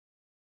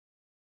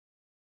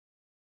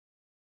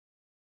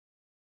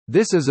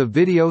This is a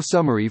video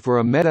summary for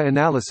a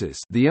meta-analysis,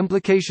 the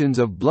implications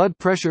of blood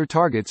pressure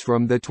targets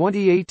from the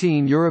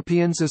 2018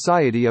 European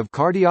Society of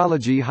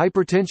Cardiology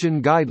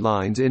hypertension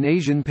guidelines in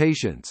Asian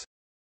patients.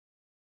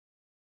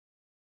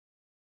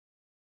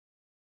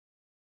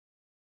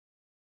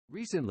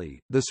 Recently,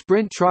 the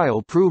SPRINT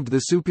trial proved the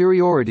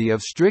superiority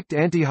of strict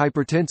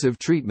antihypertensive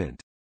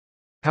treatment.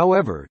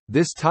 However,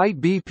 this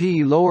tight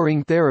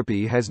BP-lowering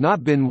therapy has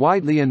not been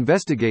widely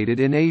investigated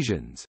in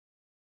Asians.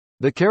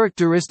 The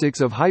characteristics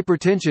of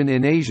hypertension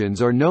in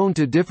Asians are known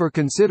to differ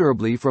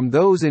considerably from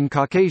those in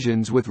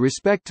Caucasians with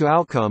respect to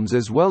outcomes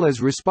as well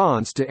as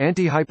response to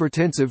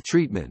antihypertensive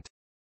treatment.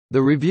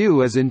 The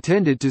review is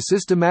intended to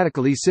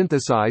systematically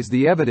synthesize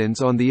the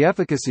evidence on the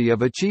efficacy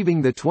of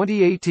achieving the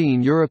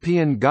 2018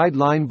 European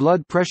guideline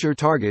blood pressure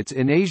targets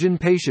in Asian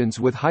patients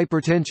with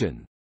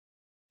hypertension.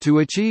 To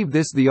achieve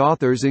this, the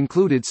authors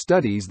included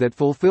studies that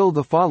fulfill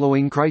the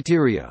following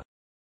criteria.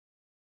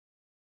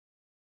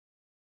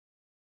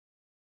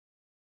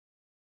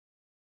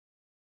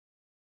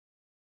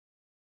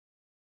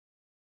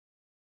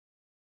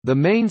 The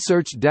main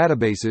search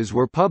databases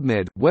were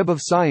PubMed, Web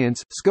of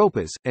Science,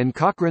 Scopus, and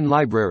Cochrane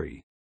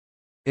Library.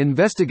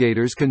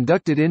 Investigators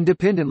conducted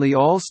independently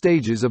all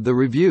stages of the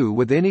review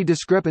with any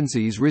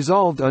discrepancies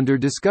resolved under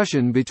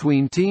discussion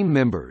between team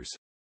members.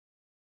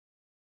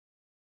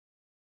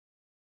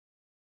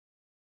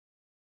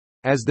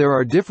 As there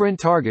are different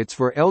targets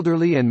for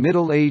elderly and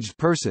middle-aged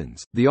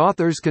persons, the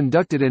authors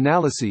conducted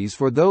analyses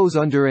for those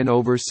under and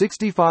over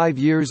 65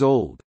 years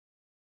old.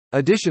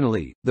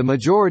 Additionally, the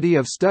majority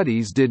of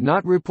studies did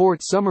not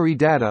report summary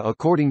data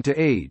according to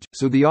age,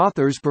 so the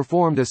authors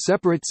performed a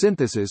separate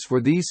synthesis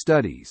for these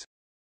studies.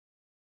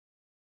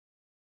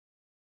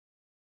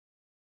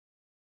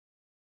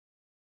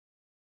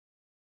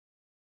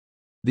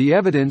 The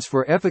evidence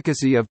for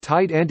efficacy of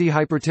tight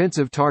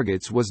antihypertensive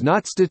targets was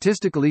not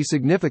statistically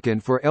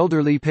significant for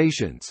elderly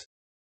patients.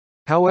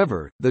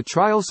 However, the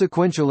trial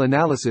sequential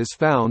analysis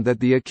found that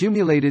the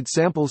accumulated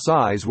sample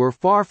size were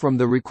far from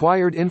the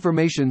required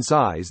information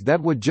size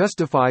that would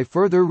justify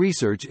further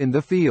research in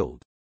the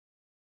field.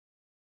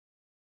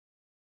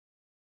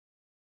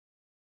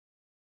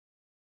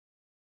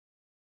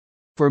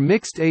 For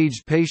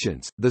mixed-aged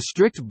patients, the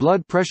strict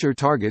blood pressure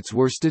targets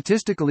were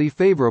statistically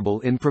favorable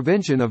in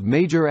prevention of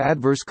major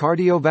adverse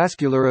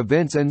cardiovascular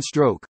events and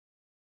stroke.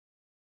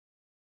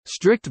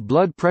 Strict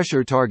blood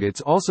pressure targets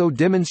also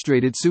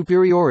demonstrated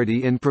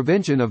superiority in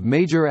prevention of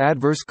major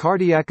adverse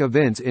cardiac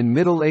events in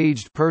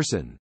middle-aged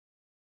person.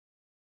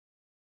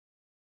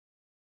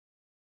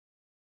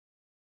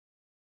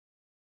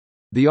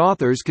 The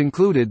authors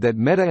concluded that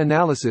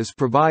meta-analysis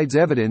provides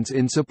evidence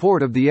in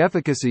support of the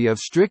efficacy of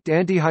strict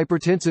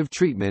antihypertensive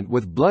treatment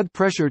with blood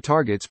pressure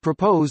targets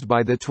proposed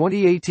by the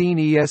 2018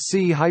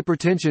 ESC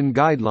hypertension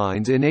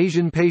guidelines in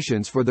Asian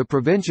patients for the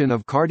prevention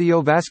of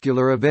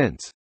cardiovascular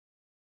events.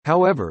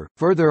 However,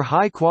 further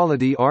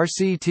high-quality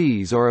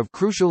RCTs are of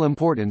crucial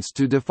importance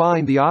to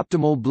define the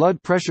optimal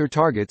blood pressure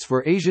targets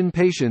for Asian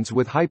patients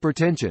with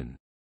hypertension.